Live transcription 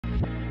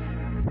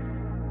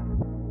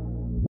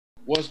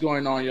What's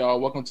going on, y'all?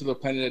 Welcome to the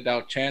Planet of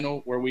Doubt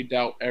channel, where we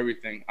doubt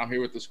everything. I'm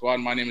here with the squad.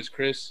 My name is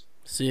Chris.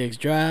 CX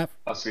Drive.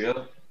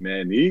 Asia.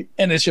 Man,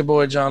 and it's your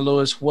boy John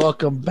Lewis.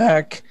 Welcome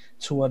back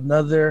to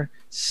another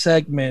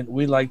segment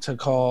we like to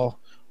call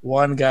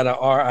One Gotta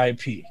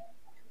RIP.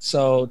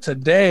 So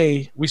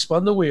today we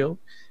spun the wheel,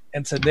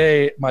 and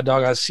today my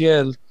dog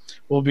Asiel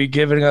will be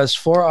giving us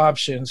four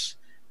options.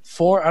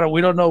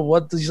 We don't know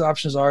what these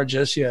options are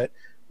just yet,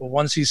 but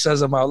once he says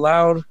them out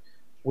loud,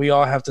 we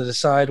all have to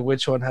decide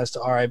which one has to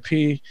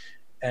RIP.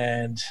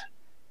 And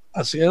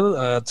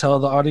Asiel, tell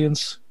the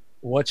audience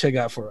what you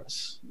got for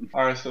us.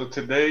 All right, so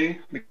today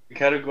the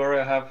category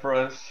I have for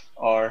us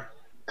are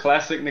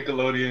classic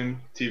Nickelodeon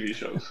TV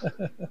shows.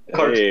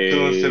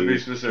 Cartoons to be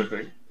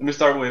specific. Let me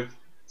start with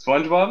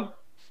SpongeBob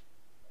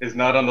is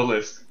not on the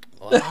list.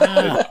 Wow.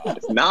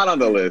 It's not on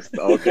the list.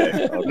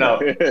 Okay. No,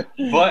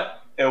 but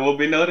it will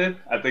be noted,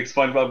 I think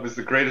SpongeBob is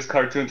the greetest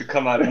cartoon to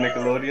come out of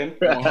Nickelodeon.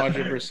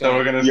 100%. So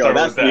we're going to start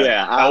with that.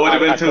 Yeah, I would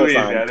have been too easy.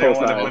 I didn't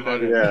want to co-sign.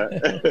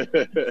 put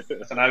that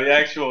in. So now the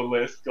actual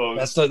list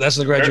goes. That's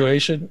the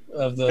graduation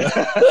of the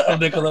of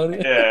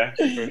Nickelodeon. Yeah,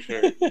 For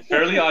sure.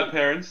 Fairly Odd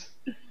Parents,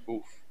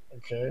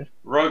 Okay.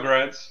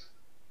 Rugrats,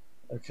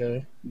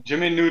 Okay.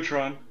 Jimmy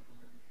Neutron,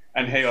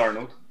 and Hey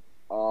Arnold.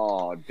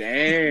 Oh,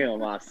 damn,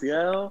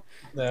 Asiel.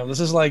 Damn, this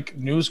is like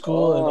new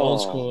school and old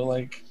Oh. school.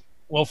 Like,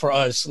 well, for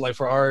us, like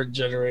for our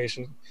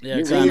generation. Yeah,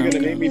 You really kinda.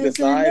 gonna make me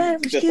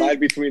decide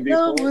between these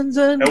four?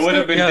 It would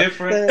have been Yeah.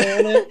 different.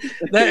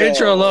 That Yo,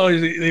 intro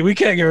alone, we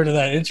can't get rid of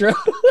that intro.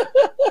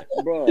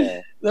 bro.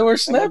 They were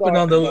snapping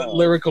on the Come on.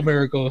 lyrical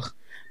miracle.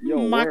 Yo,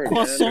 My word,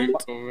 croissant.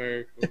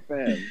 man.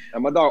 Fam.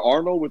 And my dog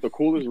Arnold with the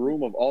coolest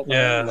room of all time.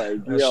 Yeah,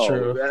 like, that's yo,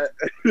 true.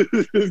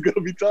 That is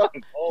gonna be tough.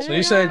 Oh, So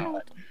you said,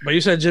 but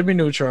you said Jimmy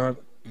Neutron,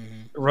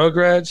 Mhm.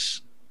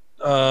 Rugrats,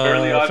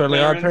 Fairly Odd Fairly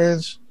Odd Parents.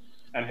 Parents.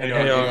 And And Hey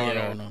Hey Arnold. Arnold.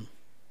 Yeah, I don't know.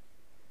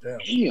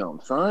 damn,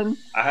 son.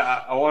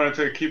 I wanted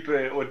to keep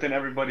it within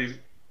everybody's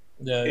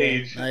Yeah.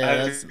 age. Oh, I yeah, had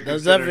to that's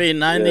consider- definitely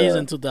 90s Yeah.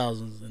 and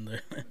 2000s in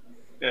there.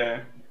 Yeah.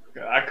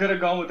 I could have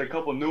gone with a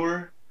couple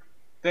newer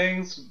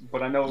things,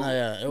 but I know Oh,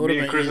 yeah, it me would've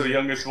and been Chris are the easy.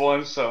 youngest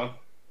ones, so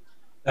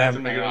I have to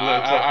Damn. make it a little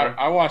I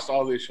tougher. watched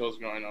all these shows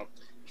growing up.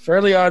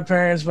 Fairly Odd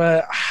Parents,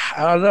 but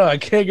I don't know. I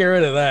can't get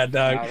rid of that,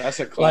 dog. Nah, that's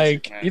a classic,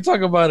 Like, man. you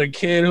talk about a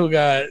kid who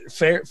got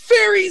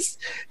fairies,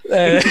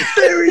 and,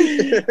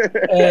 Very.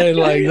 and,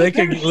 like they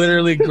can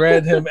literally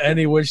grant him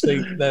any wish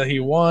that he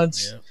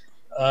wants.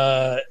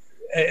 Yeah.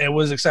 It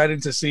was exciting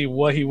to see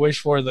what he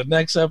wished for the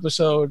next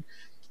episode.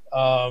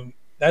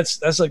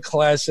 That's a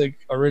classic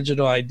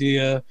original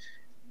idea.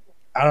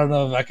 I don't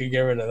know if I could get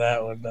rid of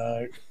that one,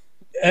 dog.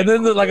 And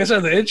then, like I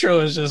said, the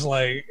intro is just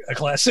like a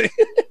classic.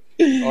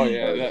 Oh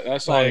yeah,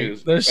 that song Like,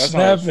 is they're that song is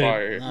snapping.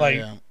 fire. Oh, Like,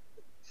 yeah.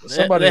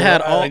 Somebody they had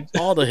like,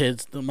 all the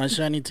hits. My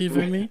Shiny Teeth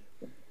in Me.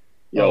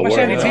 Yo, My word,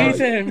 shiny dog. teeth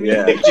in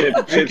Yeah,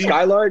 Chip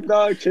Skylark,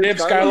 dog. Chip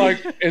Skylark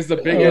is the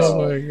biggest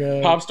oh my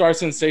god. pop star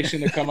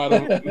sensation to come out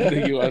of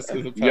the U.S.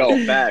 in the past.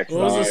 Yo, facts.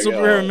 What was the dog,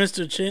 superhero, yo.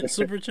 Mr. Chin?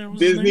 Super Chin? Was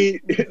his name? Disney,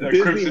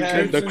 Disney Crimson has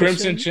Chin. The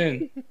Crimson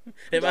Chin.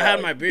 If I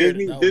had my beard,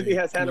 that would Disney be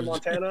has Hannah cool.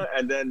 Montana,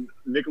 and then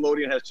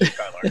Nickelodeon has Chip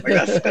Skylark. Like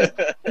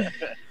that's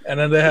And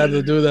then they had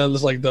to do that.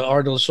 It's like the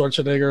Arnold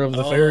Schwarzenegger of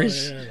the Oh,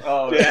 fairies. yeah.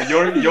 Oh, Yeah.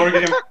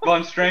 Jorgen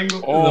von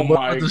Strangle. Oh the,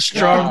 my the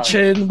strong God.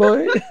 chin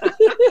boy.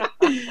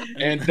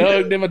 And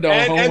Doug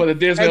Dimmadome, home with a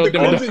Disney and the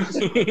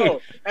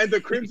Dimmadome. and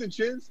the Crimson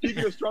Chin.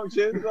 Speaking of strong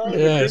chins, dog,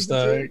 Yes, the Crimson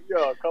dog. Chin,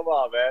 yo, come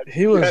on, man.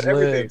 He You was had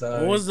everything. lit,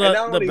 dog. What was And the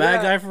not only bad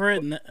that- guy for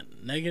it?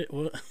 Negative.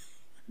 What?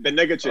 The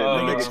nigga chin,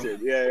 Oh. the nigga chin.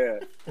 Yeah.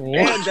 What?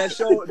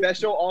 And that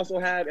show also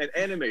had an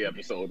anime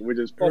episode, which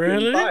is fucking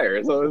Really?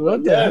 fire. So it's What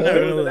like, the yeah, hell?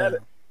 there was an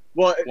anime.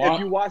 Well, Wow. if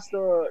you watch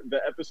the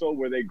episode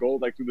where they go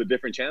like through the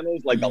different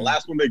channels, like the Mhm.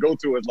 last one they go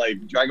to is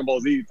like Dragon Ball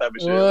Z type of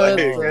shit. What Like,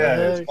 the yeah,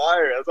 heck? it's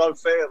fire. That's what I'm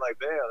saying. Like,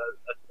 damn.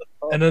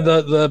 That's And then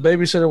the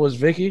babysitter was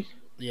Vicky.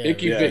 Yeah.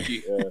 Vicky yeah,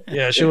 Vicky. yeah.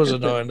 Yeah, she was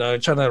annoying,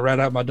 dog. Trying to rat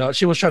out my dog.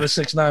 She was trying to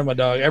 6ix9ine my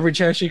dog every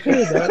chance she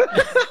could, dog.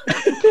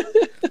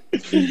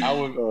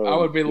 I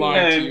would be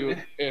lying to Man.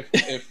 you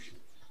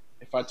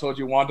if I told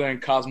you Wanda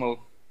and Cosmo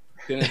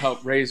didn't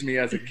help raise me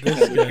as a kid.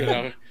 You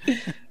know?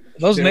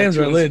 Those Yeah, names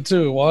she are was- lit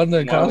too. Wanda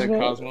and Wanda and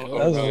Cosmo. Cosmo.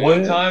 That's Oh, lit.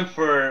 One time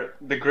for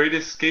the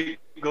greatest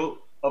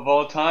scapegoat of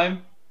all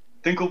time,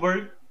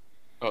 Tinkelberg.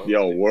 Oh.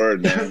 Yo,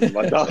 word, man.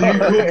 My dog.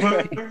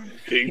 Tinkelberg.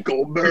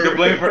 Tinkelberg. You're to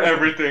blame for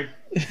everything.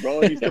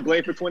 Bro, he's to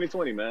blame for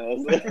 2020,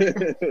 man.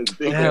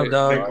 Damn,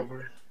 dog.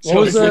 Tinkelberg. What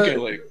was So the,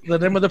 like, the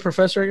name of the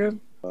professor again?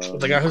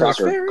 The guy who was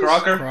Crocker. fairies?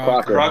 Crocker.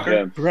 Crocker.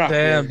 Yeah. Brock,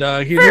 Damn,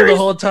 dog. He knew the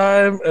whole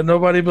time and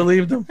nobody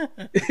believed him.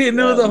 He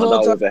knew the My whole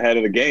dog time was ahead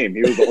of the game.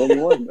 He was the only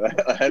one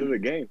ahead of the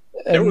game.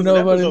 There and was an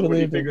nobody episode where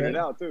he believed figured him. it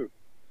out too.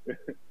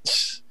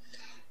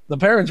 The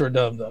parents were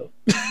dumb though.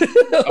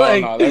 Oh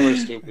like no, they were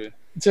stupid.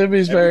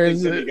 Timmy's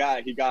parents. Everything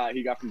that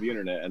he got from the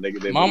internet, and they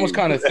Mom was believed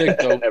kind of thick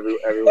though.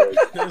 everywhere.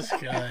 This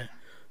guy.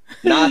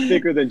 Not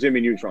thicker than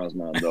Jimmy Neutron's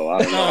mom, though.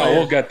 I don't know. Oh,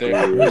 we'll get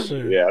there. For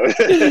sure. Yeah,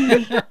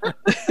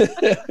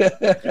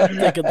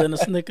 Thicker than a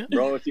snicker.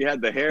 bro. If you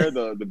had the hair,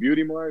 the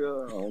beauty mark,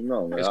 I don't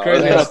know, man. It's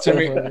crazy how That's so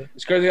Timmy. funny.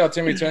 It's crazy how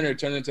Timmy Turner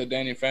turned into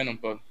Danny Phantom,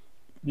 but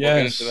We'll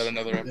get Yes. into that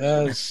another episode.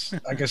 Yes.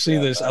 I can see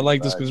Yeah, this. I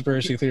like this facts.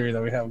 conspiracy theory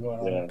that we have going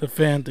on. Yeah. The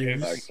fan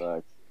theories.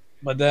 Facts.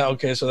 But then,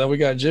 okay, so then we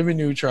got Jimmy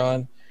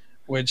Neutron,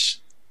 which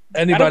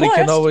anybody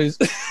can blast. always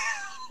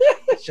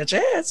shut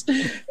your ass.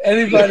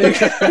 Anybody,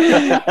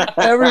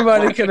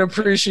 everybody can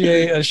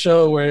appreciate a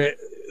show where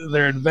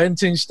they're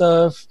inventing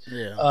stuff,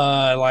 Yeah.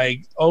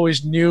 like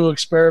always new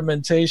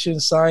experimentation,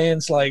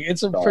 science. Like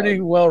it's a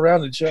pretty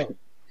well-rounded show.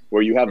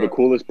 Where you have the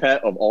coolest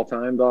pet of all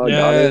time, dog.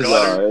 Yes.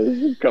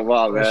 Come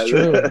on, man. That's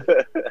true.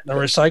 The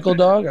recycle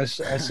dog, I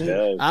see.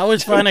 Yes. I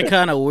always find it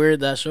kind of weird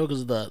that show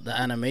because the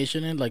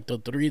animation in like the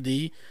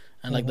 3D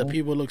and like the Mhm.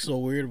 people look so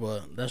weird,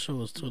 but that show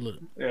was too lit.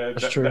 Yeah,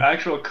 That's true. the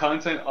actual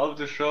content of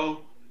the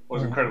show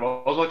was Mhm.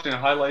 incredible. I was watching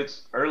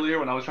highlights earlier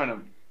when I was trying to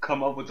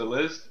come up with the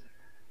list.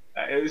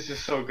 It was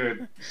just so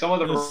good. Some of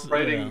the It's-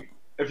 writing,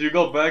 if you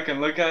go back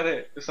and look at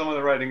it, some of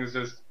the writing is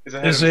ahead Is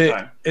of its it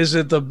time. is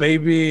it the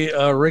baby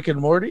Rick and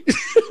Morty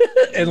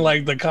in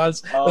like the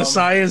the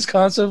science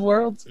concept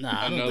world? Nah,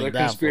 I don't Another think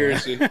that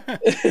conspiracy. far.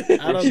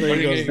 I don't think Bring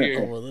it goes it here.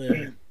 over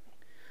there.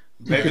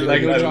 Maybe Baby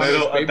like a Neutron is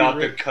little Baby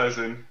adopted Rick.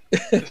 cousin,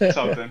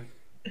 something.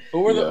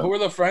 Who were the Yeah. Who were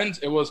the friends?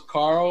 It was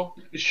Carl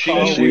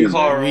Sheen,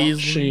 Carl, Weasley.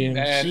 Sheen.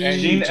 and Gene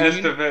Eugene.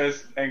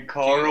 Estevez, and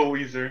Carl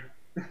Weezer.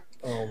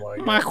 Oh my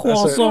god. My That's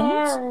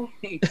croissants.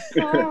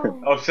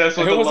 Obsessed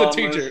with Who the was the llamas,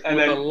 teacher and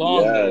with the then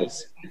long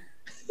Yes.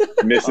 nose?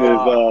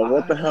 Mrs.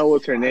 What the hell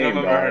was her I don't name,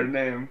 remember her dog?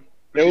 name.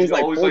 It was She's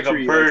like always poultry,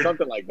 like a bird.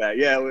 something like that.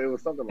 Yeah, it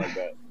was something like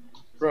that.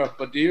 Bro,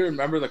 but do you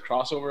remember the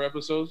crossover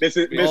episodes?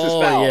 Mrs.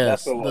 Oh Fowl. yes,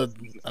 That's what it was. the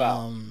Mrs.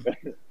 Fowl.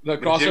 The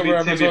Jimmy crossover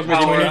episodes Timmy between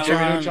Power Jimmy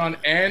Hour. Neutron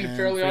and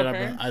Fairly Odd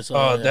Parents? I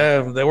saw. Oh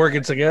damn, they're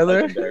working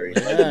together. Legendary.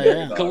 Yeah, Legendary,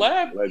 yeah. dog.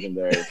 Collab?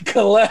 Legendary.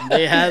 Collab.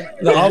 They had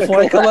The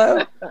Off-White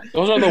collab.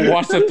 Those are the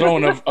Watch the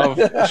Throne of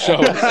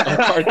shows, of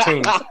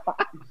cartoons.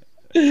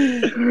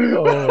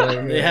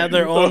 Oh, they had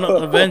their own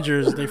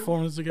Avengers. They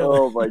formed together.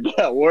 Oh my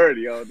god, word,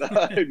 yo.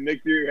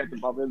 Nick Fury had to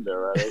pop in there,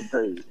 right? That's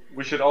crazy.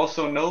 We should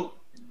also note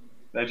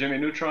that Jimmy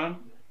Neutron,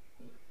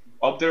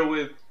 up there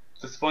with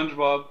the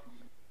SpongeBob,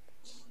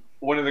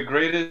 one of the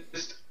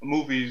greatest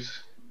movies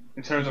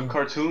in terms of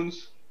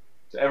cartoons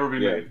to ever be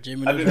Yeah. made.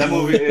 Jimmy I think that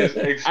Neutron. movie is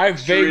extremely I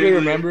vaguely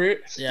remember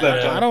it. Yeah,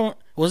 slept I on. don't.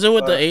 Was it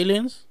with the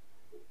aliens?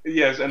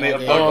 Yes, and they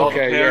Okay. abduct all the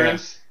Okay, yeah.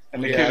 parents,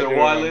 and the Yeah, kids I are do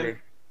wilding, remember.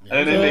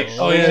 and then they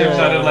Oh, exchange yeah. ships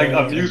out of like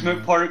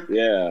amusement park.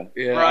 Yeah.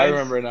 Yeah, I Right.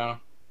 remember now.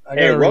 I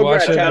Hey, gotta rewatch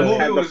Rugrats it. that had, movie but-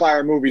 had the was-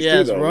 fire movies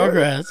Yes, too, though. right?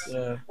 Rugrats. Yeah.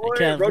 I can't Boy,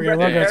 forget Rugrats in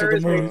Rugrats with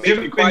Paris the movie. makes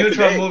Jimmy me cry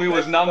Neutron today. movie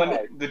was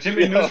nominated. The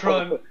Jimmy Yo.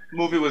 Neutron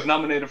movie was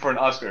nominated for an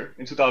Oscar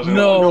in 2001.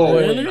 No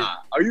way. Really? Nah.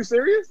 Are you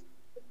serious?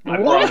 I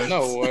What? promise.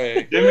 No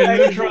way. Jimmy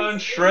Neutron,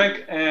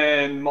 Shrek,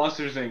 and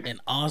Monsters Inc. An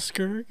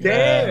Oscar?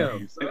 Damn.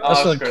 An That's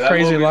Oscar. a That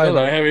crazy movie- Those are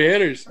lineup. heavy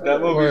hitters.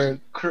 That movie's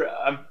Word.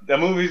 that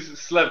movie's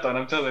slept on.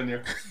 I'm telling you.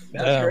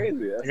 That's Damn.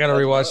 crazy. That's, I gotta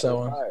that's rewatch fire. that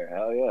one. That's fire.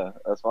 Hell yeah.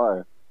 That's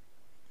fire.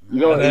 You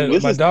know, And then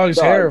this my is- dog's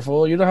dog, hair,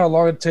 fool. You know how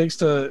long it takes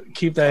to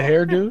keep that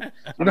hair, dude?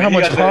 You know how he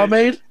much got the-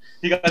 pomade?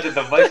 He got the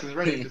devices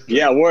ready. Just-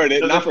 Yeah, word. It,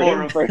 Doesn't not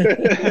for him. for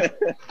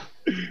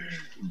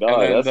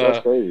Dog, And then That's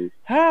crazy.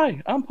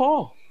 Hi, I'm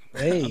Paul.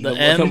 Hey, The The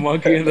end.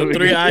 monkey in the The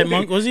three-eyed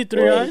monk. Was he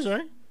three Word. eyes,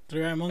 right?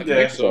 Three-eyed monkey. Yeah. I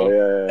think so.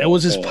 Yeah. it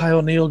was his Yeah.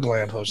 pineal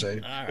gland, Jose. All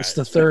It's right.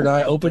 the third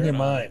eye. Open your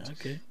Third eye. mind.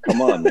 Okay.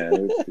 Come on,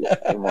 man.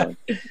 Come on.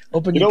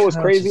 Open You your know what's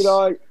crazy,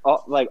 conscience.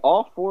 dog? Like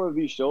all four of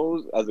these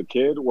shows as a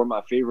kid were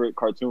my favorite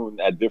cartoon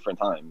at different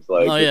times.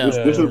 Like Oh yeah. this,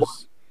 of this is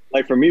course.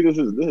 like for me, this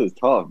is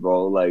tough,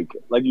 bro. Like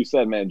you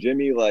said, man,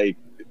 Jimmy like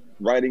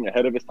writing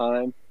ahead of his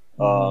time.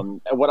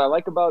 Mhm. And what I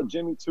like about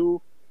Jimmy too,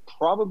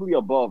 probably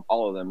above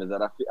all of them, is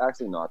that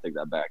actually no, I take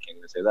that back. Can't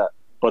even say that.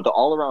 But the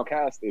all around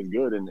cast is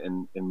good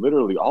in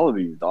literally all of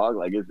these, dog.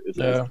 Like it's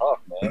Yeah. tough,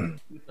 man.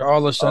 They're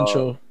all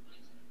essential.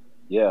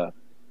 Yeah.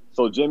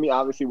 So Jimmy,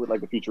 obviously, with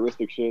like the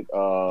futuristic shit,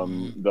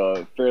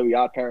 the Fairly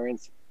Odd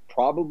Parents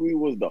probably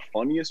was the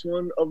funniest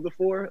one of the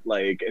four.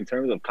 Like in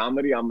terms of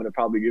comedy, I'm gonna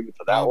probably give it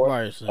to that I'll one.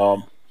 probably say,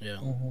 yeah.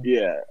 Mhm.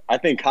 Yeah, I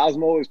think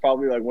Cosmo is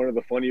probably like one of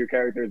the funnier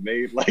characters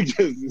made. Like just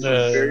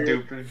Yeah.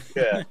 period. Stupid.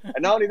 Yeah,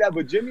 and not only that,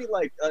 but Jimmy,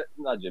 like,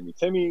 not Jimmy,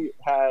 Timmy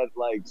had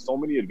like so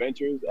many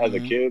adventures as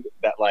a Mhm. kid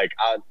that like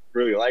I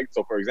really liked.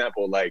 So, for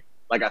example, like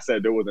I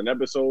said, there was an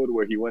episode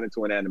where he went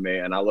into an anime,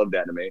 and I loved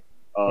anime.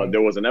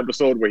 There was an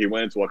episode where he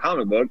went into a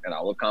comic book, and I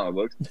love comic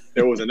books.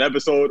 There was an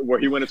episode where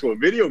he went into a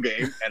video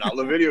game, and I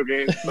love video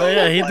games. So, No,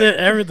 yeah, he like, did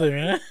everything,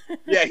 man.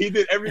 Yeah, he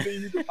did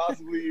everything you could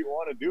possibly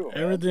want to do.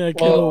 Man. Everything a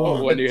kid Well, would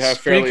want. When you have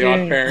Fairly Odd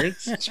Speaking-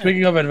 Parents.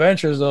 Speaking of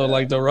adventures, though,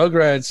 like the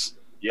Rugrats,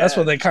 that's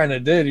what Yeah, they kind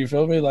of did. You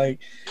feel me? Like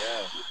yeah.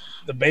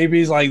 the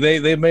babies, like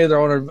they made their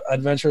own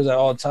adventures at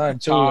all time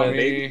too. Tommy. And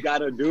Baby's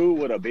gotta do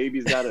what a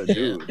baby's gotta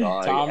do,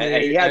 dog. Tommy,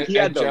 and he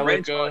had the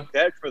wrench Angelica. on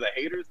deck for the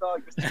haters,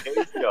 dog. Just in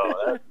case,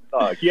 yo,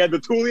 dog. He had the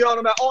toolie on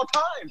him at all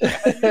times.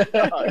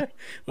 Dog.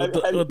 with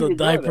how the, you with the do that?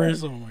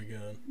 diapers. Oh my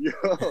god.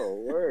 Yo,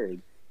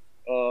 word.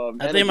 I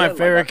and think my again,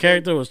 favorite like I said-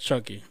 character was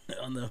Chucky.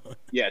 On the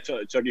Yeah,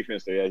 Chucky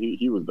Finster. Yeah,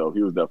 he was dope.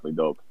 He was definitely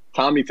dope.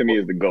 Tommy to me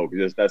is the goat.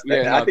 Just I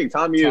Yeah, think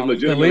Tommy is Tommy.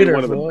 legitimately The leader,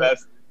 one of the fool.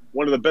 best.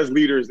 one of the best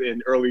leaders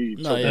in early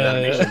No, children's yeah.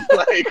 animation.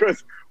 Like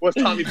was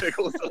Tommy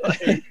Pickles.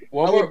 Like,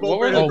 What were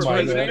the Oh my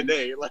twins' God. names?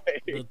 Day.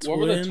 Like, What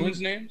were the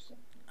twins' names?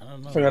 I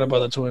don't know. Forgot about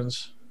the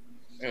twins.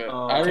 Yeah.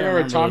 Oh, I I can't remember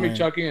remember Tommy, the name.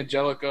 Chucky,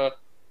 Angelica.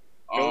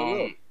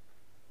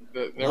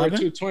 There were Robin?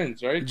 2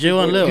 twins, right? Jill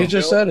and Two Lil. He boys.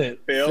 just said it.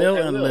 Phil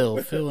and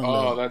Lil. Phil and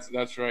Oh, Lil.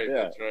 that's right. Yeah,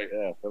 That's right.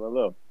 Yeah, Phil and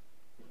Lil.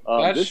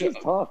 That This show- is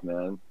tough,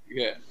 man.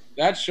 Yeah,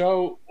 that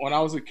show when I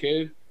was a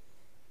kid,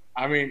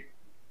 I mean,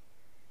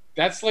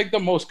 that's like the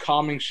most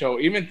calming show.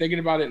 Even thinking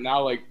about it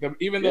now, like the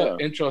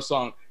intro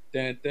song,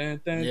 dun,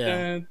 dun, dun, Yeah.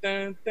 dun,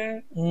 dun,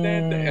 dun, dun,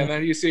 dun, and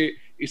then you see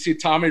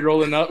Tommy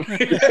rolling up, and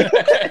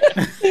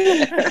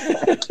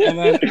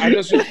then I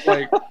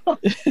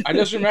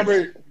just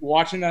remember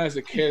watching that as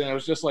a kid, and it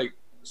was just like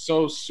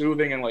so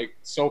soothing and like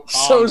so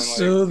calm. So and,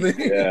 like, soothing.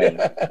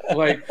 Yeah.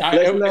 Like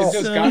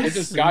it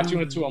just got you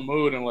into a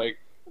mood and like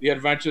the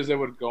adventures that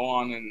would go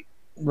on, and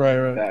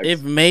Right. Facts.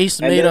 If Mace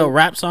And made a then-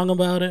 rap song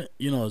about it,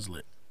 you know it's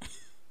lit.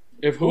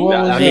 if who What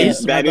was I it? mean, Mace?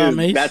 that About is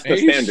Mace? that's the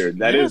Mace? standard.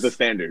 That is the Yes.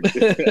 standard.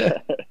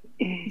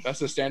 that's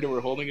the standard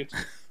we're holding it to.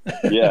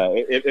 Yeah,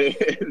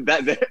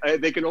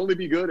 they can only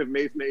be good if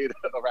Mace made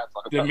a rap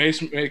song. Did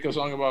Mace make a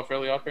song about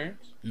Fairly Odd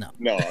Parents? No,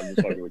 I'm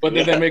just fucking with But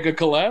you. did they make a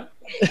collab?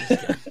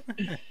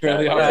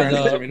 Fairly Odd Yeah,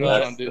 Parents, no, Jimmy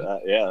Neutron did.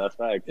 Yeah, that's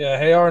fact. Yeah,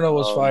 Hey Arnold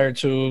was Um, fire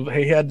too.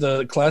 He had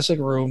the classic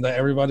room that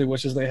everybody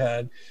wishes they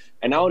had.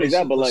 And not only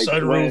that, but like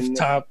Sunroof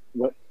top.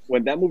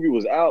 when that movie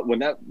was out, when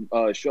that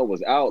show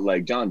was out,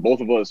 like John,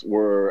 both of us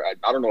were,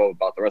 I don't know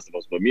about the rest of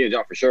us, but me and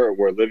John for sure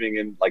were living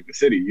in like the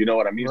city. You know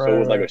what I mean? So it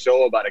was like Right. a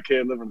show about a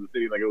kid living in the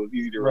city. Like it was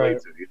easy to relate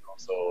Right. to, you know?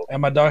 So,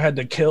 And my dog had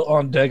to kill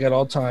on deck at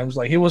all times.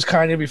 Like he was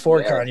Kanye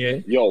before Yeah.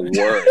 Kanye. yo, word,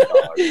 dog.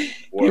 He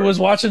Word. was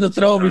watching the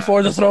throne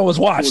before the throne was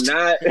Do watched.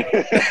 not,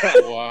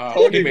 Wow.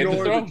 don't He made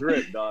ignore the throne?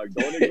 drip, dog.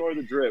 Don't ignore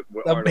the drip.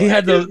 with The- Arnold. he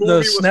had His the movie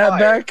was fire.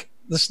 snapback,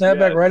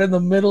 Yeah. right in the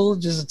middle,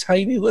 just a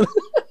tiny little.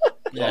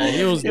 Yeah,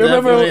 he was. You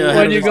remember definitely ahead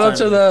when of you his go time.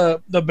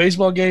 to the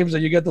baseball games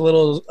and you get the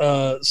little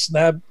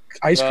snap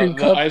ice cream The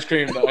cup? ice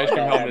cream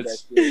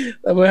helmets.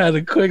 That one had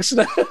a quick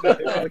snap.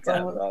 That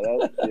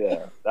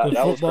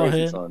The was football crazy,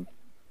 head. son.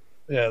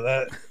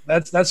 Yeah,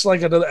 that's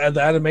like another,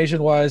 the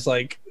animation wise,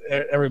 like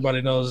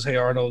everybody knows Hey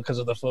Arnold because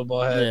of the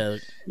football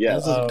head. Yeah, Yeah,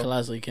 this is a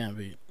classic. You can't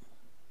beat.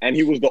 and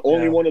he was the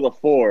only Yeah. one of the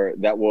 4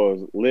 that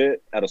was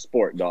lit at a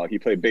sport, dog. He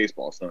played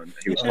baseball, son.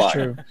 He was That's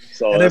fire. true.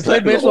 So And they that's played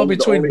like the baseball only- the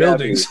between only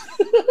buildings.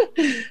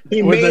 athlete.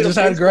 He Where made they a just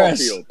had baseball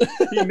grass. field.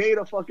 He made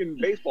a fucking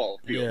baseball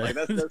field. Yeah. Like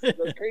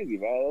that's crazy,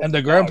 man. And the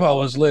That's grandpa dog.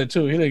 was lit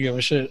too. He didn't give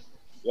a shit.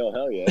 Yo,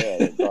 hell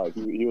yeah, dog.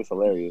 He was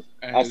hilarious.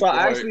 And I his saw.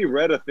 I boy- actually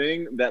read a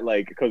thing that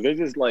like because there's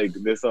just like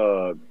this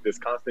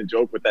constant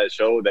joke with that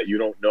show that you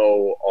don't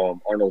know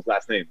Arnold's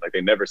last name. Like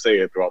they never say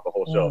it throughout the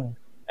whole show. Mm.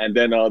 And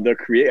then the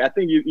creator, I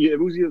think it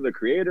was either the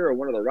creator or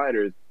one of the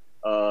writers,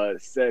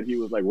 said he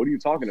was like, "What are you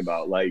talking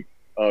about? Like,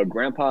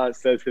 Grandpa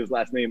says his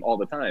last name all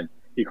the time.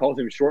 He calls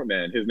him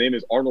Shortman. His name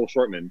is Arnold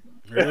Shortman."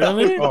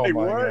 Really? Oh Like, my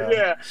what? God.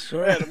 Yeah.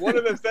 Sure. Man, one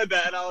of them said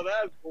that, and I was like,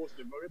 "That's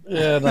bullshit, bro." Get the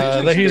Yeah, fuck nah, out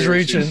of that he's here."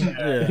 reaching.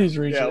 Yeah. He's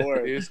reaching. Yeah,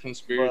 word. It is But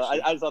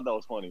conspiracy. I just thought that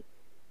was funny.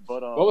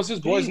 But What was his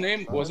boy's damn,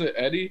 name? son. Was it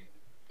Eddie?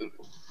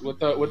 With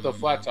the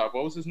flat top.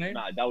 What was his name?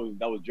 Nah, that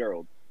was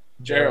Gerald.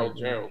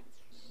 Gerald.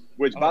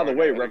 Which, by the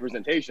way,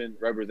 representation,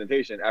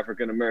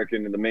 African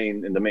American in the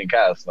main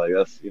cast. Like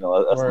that's that's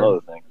Word.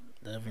 another thing.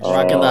 Definitely.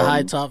 Rocking the Um,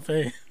 high top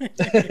fade.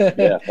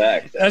 Yeah,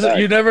 facts.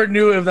 You never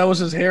knew if that was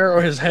his hair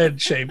or his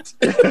head shaped.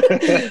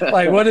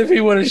 Like, what if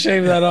he would have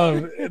shaved that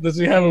off? Does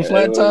he have a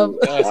flat top?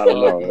 That's I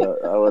don't know.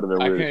 That would have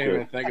been I weird. can't as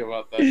even shit. think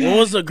about that. What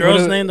was the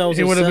girl's name that was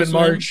He would have been obsessed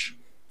with him? March.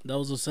 That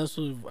was obsessed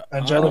with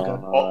Angelica.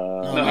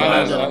 No,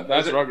 No, no,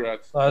 that's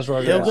Rugrats. Oh, that's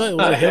right. Helga? Yeah.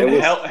 Was it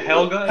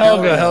Helga?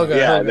 Helga.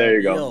 Yeah, there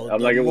you go. Yo,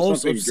 I'm like, the it was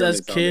most something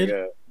obsessed German sounding, kid.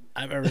 yeah.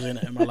 I've ever seen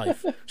it in my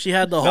life. She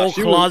had the Nah, whole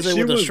she closet she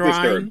with the was shrine.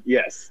 disturbed.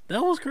 Yes.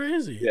 That was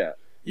crazy. Yeah.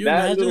 You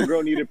That imagine? little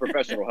girl needed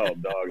professional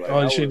help, dog. Like,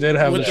 Oh, that she was- did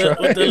have with the the,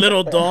 shrine. with the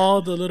little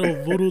doll, the little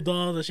voodoo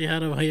doll that she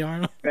had of Hey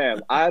Arnold.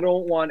 Fam, I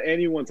don't want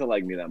anyone to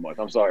like me that much.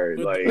 I'm sorry.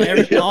 With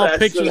Like all that's-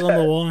 pictures on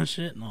the wall and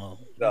shit. No,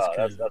 that's Nah,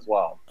 crazy. that's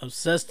wild.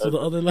 Obsessed to the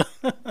other level.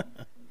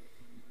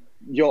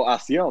 Yo,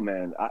 Asiel,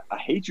 man, I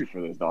hate you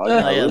for this, dog.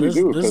 Yeah, I really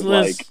do. this 'cause,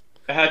 list. like,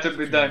 It had to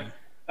be done.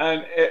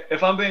 And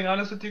if I'm being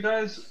honest with you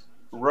guys,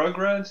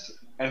 Rugrats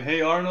and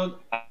Hey Arnold,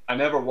 I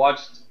never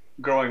watched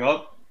growing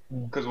up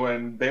because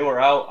when they were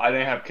out, I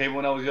didn't have cable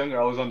when I was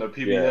younger. I was on the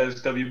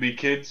PBS, WB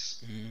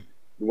Kids,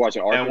 you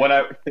watching Arthur? and when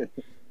Arthur,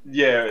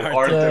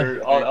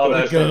 all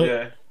that stuff,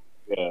 yeah.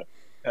 yeah.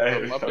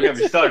 Hey, don't get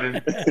me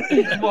started.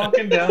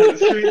 Walking down the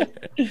street.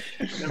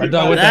 My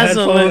dog with the That's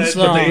a lit headphones with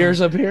song. the ears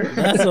up here.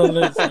 That's a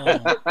lit song.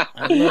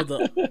 I love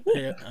the.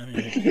 Yeah, I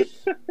mean,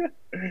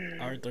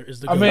 Arthur is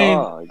the. I good mean,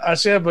 Dog. I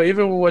said, but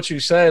even with what you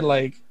said,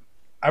 like,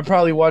 I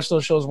probably watched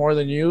those shows more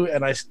than you,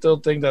 and I still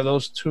think that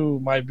those two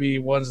might be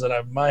ones that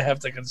I might have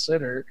to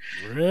consider.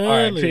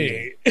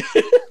 really.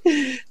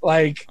 RIP.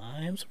 Like,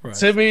 I am surprised.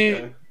 to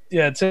me,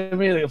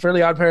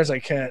 Fairly Odd Parents, I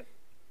can't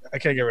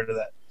get rid of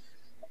that.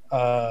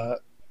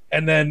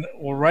 And then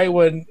right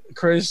when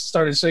Chris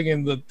started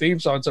singing the theme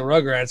song to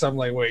Rugrats, I'm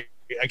like, wait,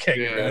 I can't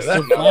get rid of Yeah,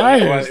 that. no,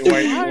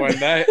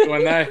 Fires.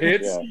 when that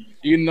hits, Yeah.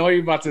 you know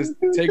you're about to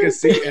take a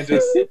seat and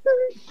just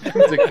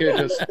as a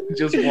kid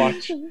just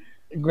watch.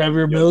 Grab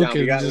your Yo, milk John, and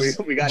we got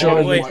just we got join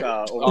anime wait.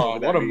 style over Oh,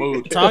 that what a beat.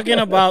 mood. Talking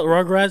about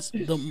Rugrats,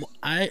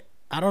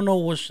 I don't know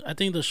which. I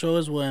think the show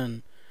is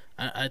when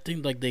I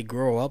think like they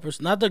grow up or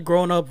not the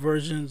grown up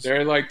versions.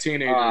 They're like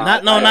teenagers.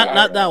 Not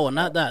I- that one,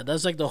 not that.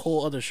 That's like the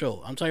whole other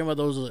show. I'm talking about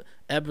those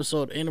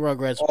episode in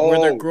Rugrats Oh, where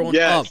they're growing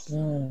yes. up.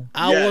 Mm.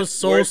 I Yes, was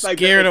so where it's like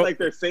scared it's of. like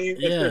their same,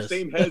 it's their Yes.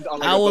 same heads on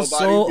like I was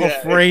adult so bodies. Yeah.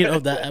 afraid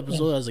of that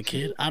episode as a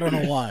kid. I don't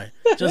know why.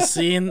 Just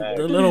seeing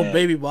the little Yeah.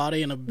 baby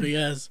body and a big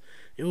ass,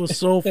 it was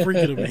so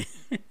freaky to me.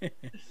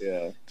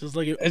 Yeah. Just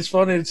like it, It's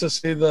funny to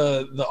see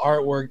the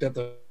artwork that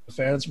the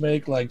fans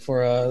make, like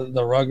for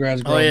the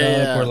Rugrats grown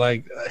yeah. up, or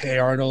like Hey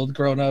Arnold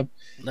grown up.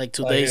 like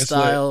today's it's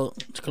style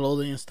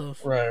clothing and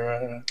stuff.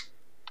 Right.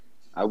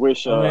 I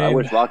wish I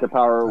mean, Rocket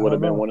Power I would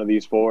have don't been know. one of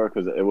these four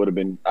because it would have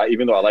been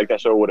even though I like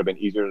that show, it would have been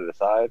easier to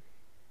decide.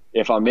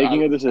 If I'm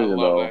making I a decision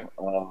love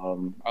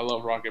though, I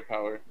love Rocket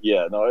Power.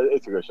 yeah, no,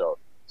 it's a good show.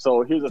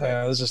 So here's the thing.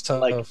 Yeah, this is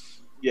tough. Like,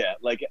 Yeah,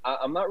 like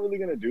I'm not really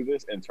gonna do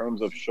this in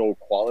terms of show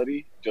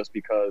quality, just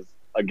because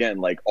again,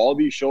 like all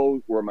these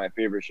shows were my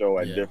favorite show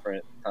at Yeah.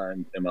 different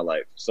times in my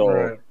life. So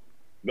Right.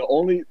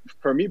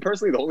 for me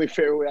personally, the only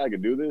fair way I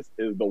could do this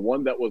is the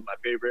one that was my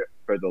favorite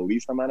for the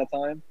least amount of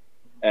time.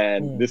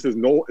 And this is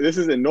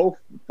in no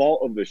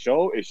fault of the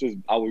show. It's just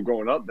I was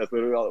growing up. That's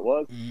literally all it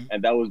was. Mhm.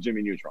 And that was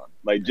Jimmy Neutron.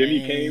 Like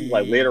Jimmy came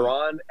like later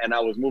on, and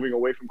I was moving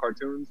away from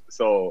cartoons.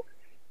 So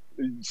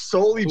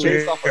solely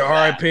based off of You're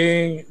that,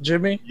 RIPing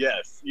Jimmy.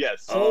 yes,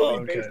 solely Oh,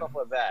 okay. based off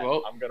of that,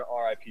 Well- I'm gonna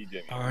RIP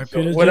Jimmy. RIP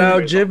So- to Without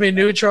based Jimmy off of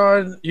that.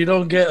 Neutron, you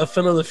don't get a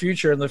Phil of the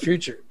Future in the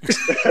future.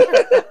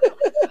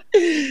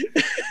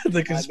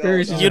 The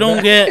conspiracy. You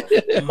don't get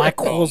Oh,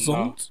 Michael no.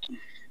 Zones.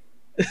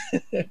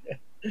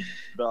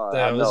 No,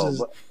 Damn, I this know,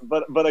 is-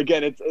 but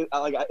again,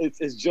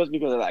 it's just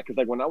because of that. Because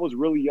like when I was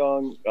really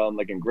young,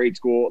 like in grade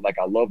school, like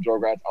I loved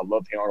Rugrats, I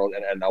loved Hey Arnold,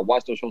 and I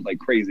watched those shows like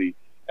crazy.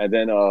 And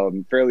then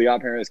Fairly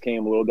Odd Parents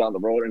came a little down the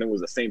road, and it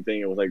was the same thing.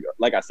 It was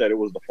like I said, it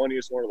was the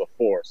funniest one of the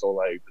four. So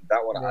like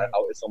that one, Right.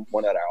 it's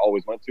someone that I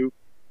always went to.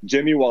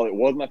 Jimmy, while it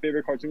was my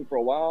favorite cartoon for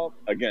a while,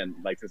 again,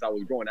 like since I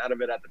was growing out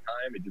of it at the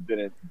time, it just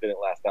didn't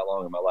last that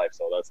long in my life.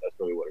 So that's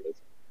really what it is.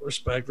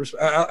 Respect.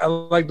 I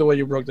like the way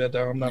you broke that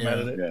down. I'm not mad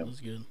at it. Yeah. That's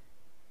good.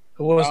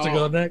 Who wants to Oh.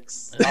 go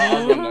next?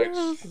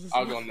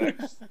 I'll go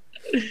next.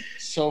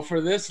 So for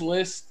this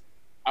list,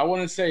 I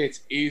wouldn't say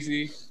it's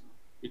easy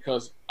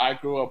because I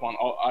grew up on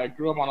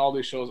all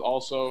these shows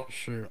also,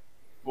 Sure.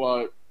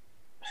 but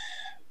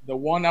the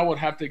one I would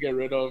have to get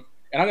rid of,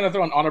 and I'm gonna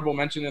throw an honorable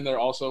mention in there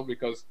also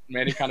because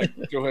Manny kind of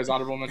threw his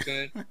honorable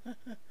mention in.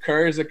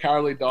 Courage the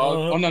Cowardly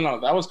Dog. No,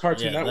 that was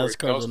Cartoon Yeah, Network.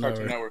 that was That was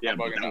Cartoon Network. Yeah, I'm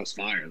but bugging that out. was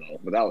fire though.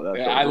 But that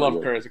Yeah, I love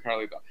really Courage the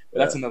Cowardly Dog. But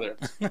Yeah. that's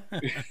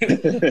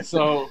another.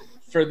 So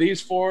for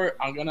these four,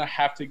 I'm gonna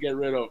have to get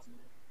rid of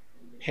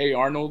Hey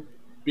Arnold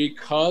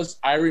because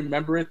I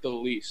remember it the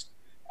least.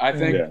 I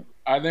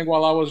think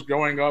while I was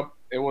growing up,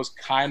 it was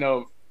kind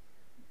of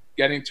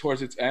getting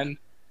towards its end.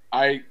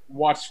 I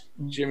watched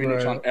Jimmy Right.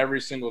 Neutron every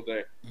single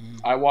day.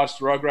 Mhm. I watched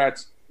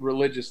Rugrats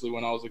religiously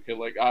when I was a kid.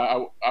 Like I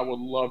would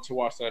love to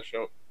watch that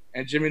show.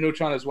 And Jimmy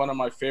Neutron is one of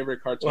my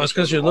favorite cartoons. Well, it's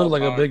because you look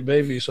like a big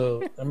baby, so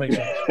that makes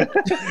sense.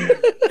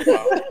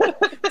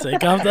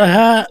 Take off the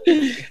hat.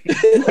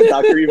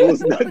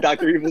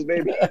 Dr. Evil's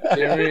baby.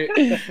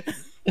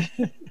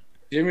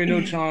 Jimmy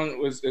Neutron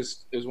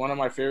is one of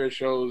my favorite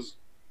shows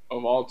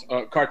of all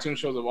cartoon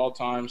shows of all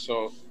time.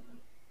 So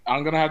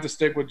I'm gonna have to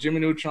stick with Jimmy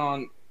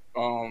Neutron,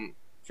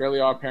 Fairly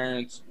Odd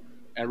Parents,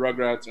 and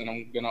Rugrats, and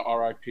I'm gonna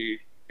RIP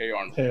Hey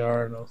Arnold. Hey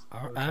Arnold.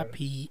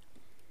 R.I.P.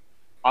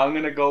 I'm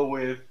gonna go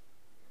with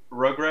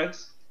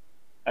Rugrats,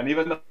 and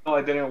even though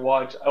I didn't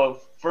watch,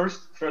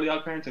 first Fairly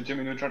Odd Parents and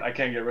Jimmy Neutron, I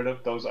can't get rid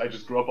of those. I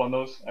just grew up on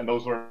those, and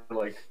those were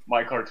like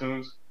my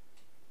cartoons.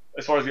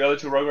 As far as the other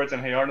two, Rugrats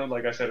and Hey Arnold,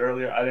 like I said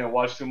earlier, I didn't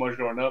watch too much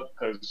growing up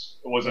because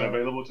it wasn't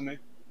available to me.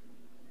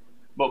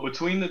 But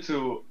between the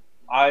two,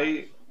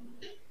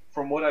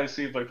 from what I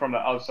see, like from the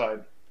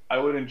outside, I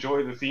would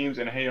enjoy the themes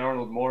in Hey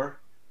Arnold more.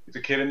 It's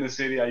a kid in the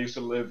city. I used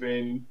to live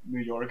in New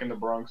York in the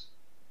Bronx.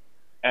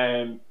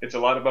 And it's a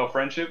lot about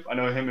friendship. I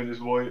know him and his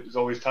boy is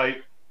always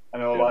tight. I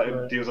know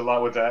it deals a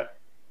lot with that.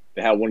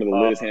 They had one of the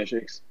latest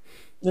handshakes.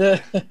 Yeah.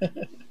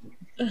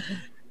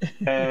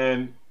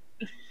 And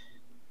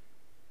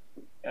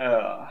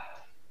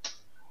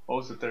what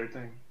was the third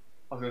thing?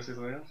 I was gonna say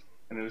something else,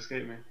 and it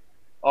escaped me.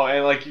 Oh,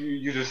 and like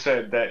you just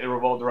said, that it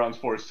revolved around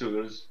sports too.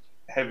 There's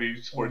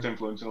heavy sports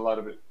influence in a lot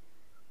of it.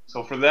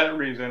 So for that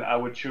reason, I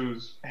would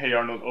choose Hey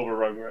Arnold over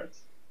Rugrats.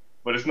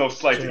 But it's no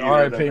slight So to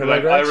either of them. RIP 'Cause I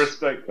Rugrats?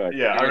 respect, Right. I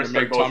You're gonna respect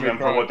make both of Tommy them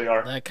for cry. what they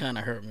are. That kind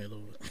of hurt me a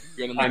little bit.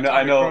 You're gonna I make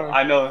know, Tommy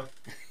cry.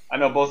 I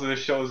know both of the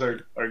shows are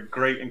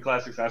great and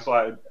classics. That's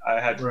why I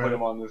had to Right. put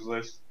them on this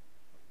list.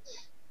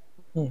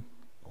 Hmm.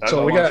 That's So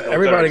why we I wanted got to go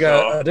everybody third,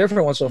 got so- a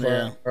different one so far,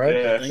 Yeah. right?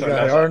 Yeah, think so about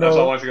that's it.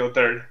 why I wanted to go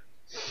third.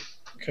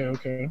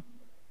 Okay.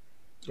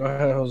 Go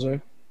ahead,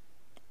 Jose.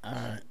 All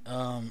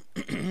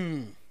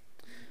right.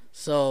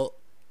 So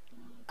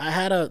I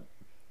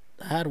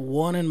had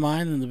one in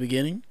mind in the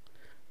beginning,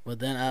 but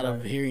then out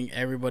of hearing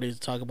everybody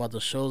talk about the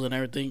shows and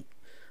everything,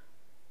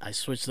 I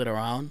switched it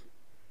around.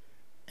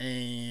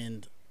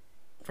 And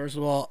first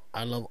of all,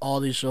 I love all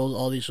these shows.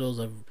 All these shows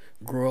I've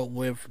grew up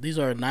with. These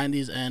are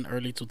 90s and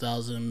early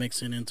 2000s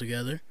mixing in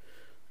together.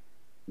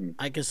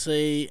 I could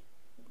say,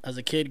 as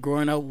a kid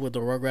growing up with the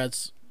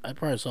Rugrats, I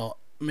probably saw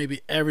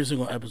maybe every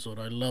single episode.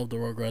 I loved the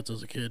Rugrats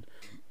as a kid.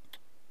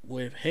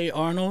 With Hey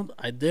Arnold,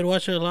 I did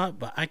watch it a lot,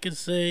 but I could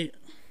say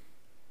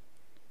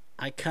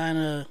I kind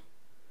of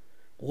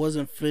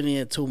wasn't feeling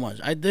it too much.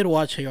 I did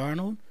watch Hey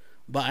Arnold,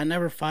 but I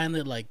never find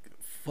it like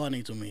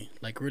funny to me,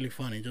 like really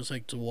funny, just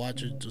like to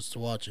watch it, just to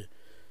watch it.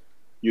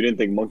 You didn't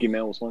think Monkey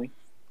Man was funny?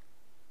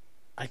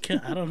 I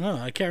don't know.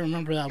 I can't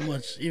remember that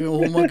much. Even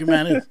who Monkey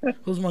Man is.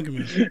 Who's Monkey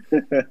Man?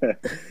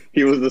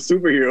 He was the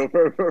superhero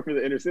for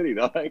the inner city,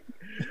 dog.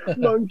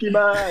 Monkey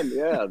Man,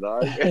 yeah,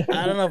 dog.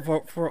 I don't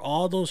know. For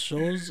all those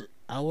shows,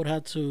 I would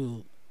have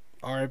to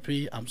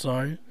RIP. I'm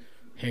sorry,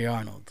 Hey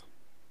Arnold.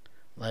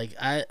 Like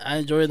I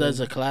enjoy it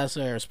as a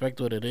classic. I respect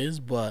what it is,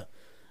 but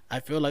I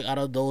feel like out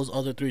of those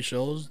other three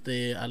shows,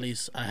 at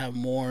least I have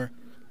more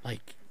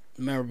like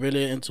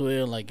memorabilia into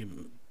it. Like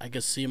I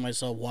could see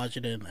myself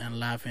watching it and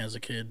laughing as a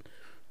kid.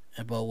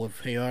 But with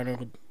Hey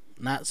Arnold,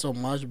 not so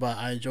much. But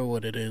I enjoy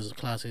what it is. A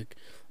classic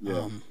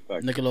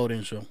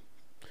Nickelodeon show.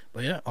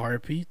 But yeah,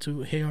 RIP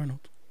to Hey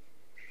Arnold.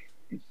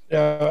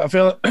 Yeah, I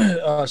feel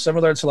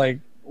similar to like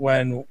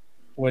when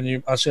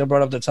you Ashiel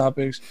brought up the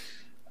topics.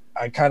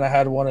 I kind of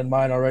had one in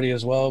mind already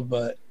as well,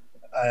 but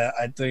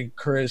I think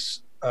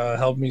Chris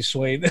helped me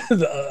sway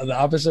the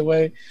opposite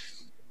way.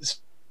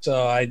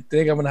 So I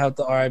think I'm gonna have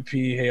to RIP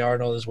Hey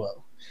Arnold as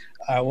well.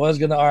 I was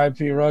gonna RIP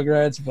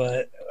Rugrats,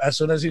 but as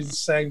soon as he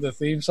sang the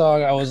theme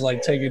song, I was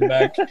like taken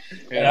back,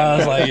 and I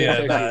was like, yeah,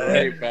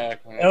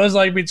 it was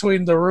like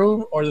between The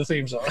Room or the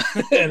theme song,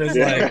 and it's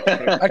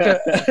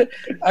like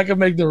I could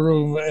make The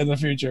Room in the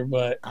future,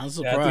 but I'm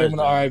surprised. I think I'm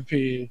gonna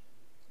RIP.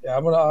 Yeah,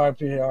 I'm gonna RIP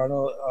Hey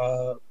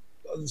Arnold.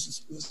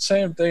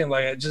 Same thing.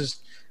 Like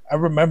I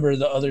remember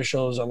the other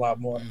shows a lot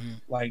more.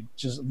 Like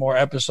just more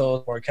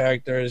episodes, more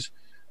characters.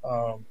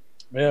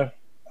 Yeah.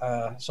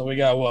 So we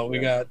got what? We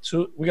got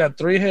two. We got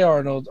three Hey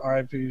Arnold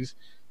RIPs.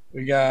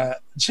 We got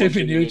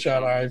Jimmy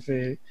Neutron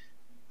RIP,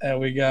 and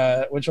we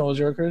got which one was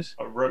yours, Chris?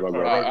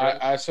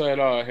 I said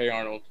Hey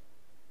Arnold.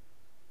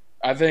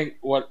 I think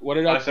what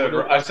did I said?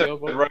 I said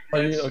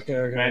Rugrats.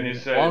 Okay. And you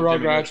said one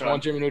Rugrats, one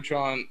Jimmy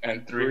Neutron,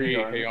 and three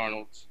Hey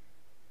Arnolds.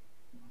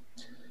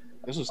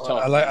 This was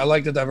tough. I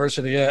like the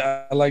diversity.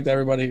 Yeah, I like that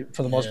everybody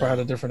for the most part had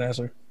a different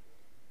answer.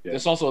 Yeah.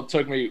 This also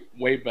took me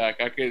way back.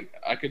 I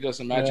could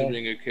just imagine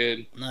being a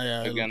kid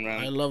again,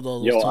 man. I loved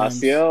all those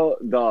times. Asiel,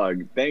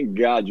 dog, thank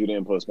God you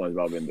didn't put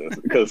SpongeBob in this.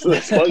 Because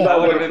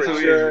SpongeBob would have for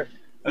sure.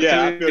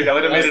 I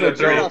would have made it a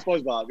dream.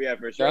 SpongeBob, yeah,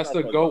 for sure. That's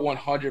the GOAT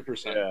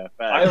 100%. Yeah,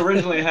 I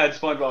originally had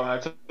SpongeBob, and I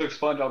took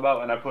SpongeBob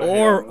out, and I put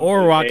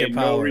or Rocket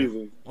Power.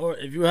 No or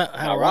if you had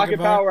Rocket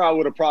Power, I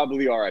would have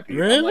probably RIP.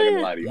 Really? I'm not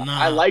gonna lie to you.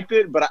 Nah. I liked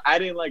it, but I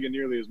didn't like it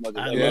nearly as much as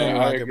I love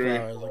Rocket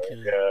Power as a kid.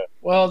 Yeah.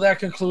 Well, that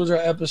concludes our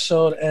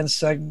episode and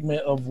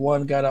segment of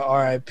One Gotta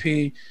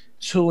RIP.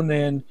 Tune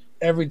in.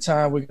 Every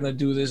time we're going to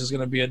do this, it's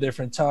going to be a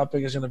different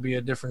topic. It's going to be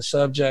a different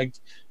subject.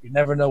 You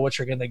never know what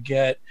you're going to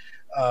get.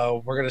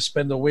 We're going to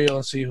spin the wheel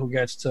and see who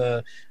gets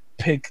to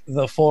pick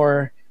the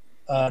four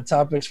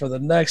topics for the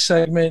next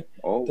segment.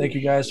 Thank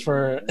you guys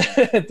for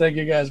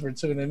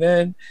tuning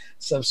in.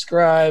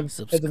 Subscribe.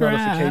 Hit the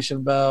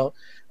notification bell.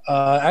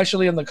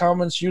 Actually, in the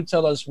comments, you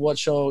tell us what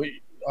show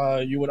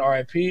you would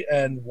RIP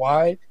and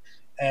why,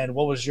 and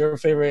what was your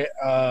favorite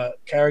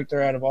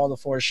character out of all the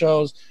four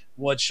shows.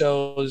 What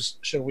shows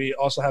should we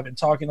also have been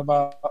talking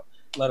about?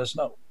 Let us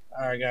know.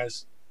 All right,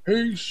 guys.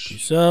 Peace.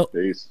 Peace out.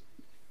 Peace.